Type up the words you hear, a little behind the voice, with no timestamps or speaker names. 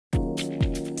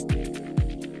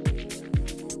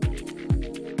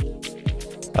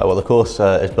Well, the course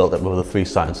is built up with the 3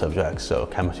 science subjects, so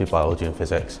chemistry, biology and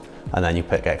physics, and then you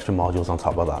pick extra modules on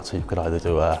top of that, so you could either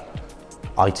do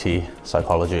IT,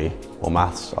 psychology or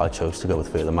maths. I chose to go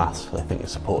with further maths. I think it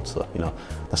supports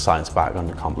the science background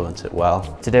and complements it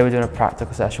well. Today we're doing a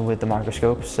practical session with the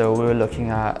microscope, so we were looking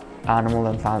at animal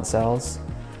and plant cells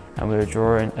and we were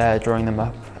drawing them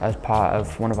up as part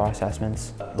of one of our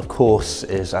assessments. The course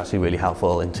is actually really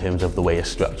helpful in terms of the way it's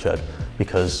structured,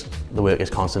 because the work is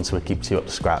constant, so it keeps you up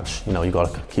to scratch. You've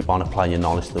got to keep on applying your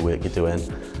knowledge to the work you're doing,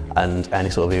 and any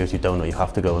sort of areas you don't know, you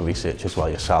have to go and research as well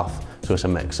yourself. So it's a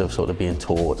mix of sort of being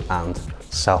taught and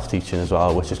self-teaching as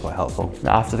well, which is quite helpful.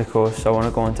 After the course, I want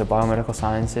to go into biomedical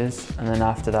sciences, and then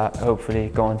after that, hopefully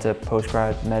go into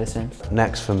postgrad medicine.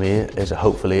 Next for me is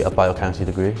hopefully a biochemistry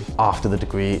degree. After the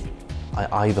degree,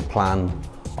 I either plan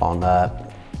on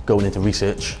going into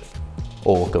research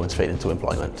or going straight into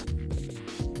employment.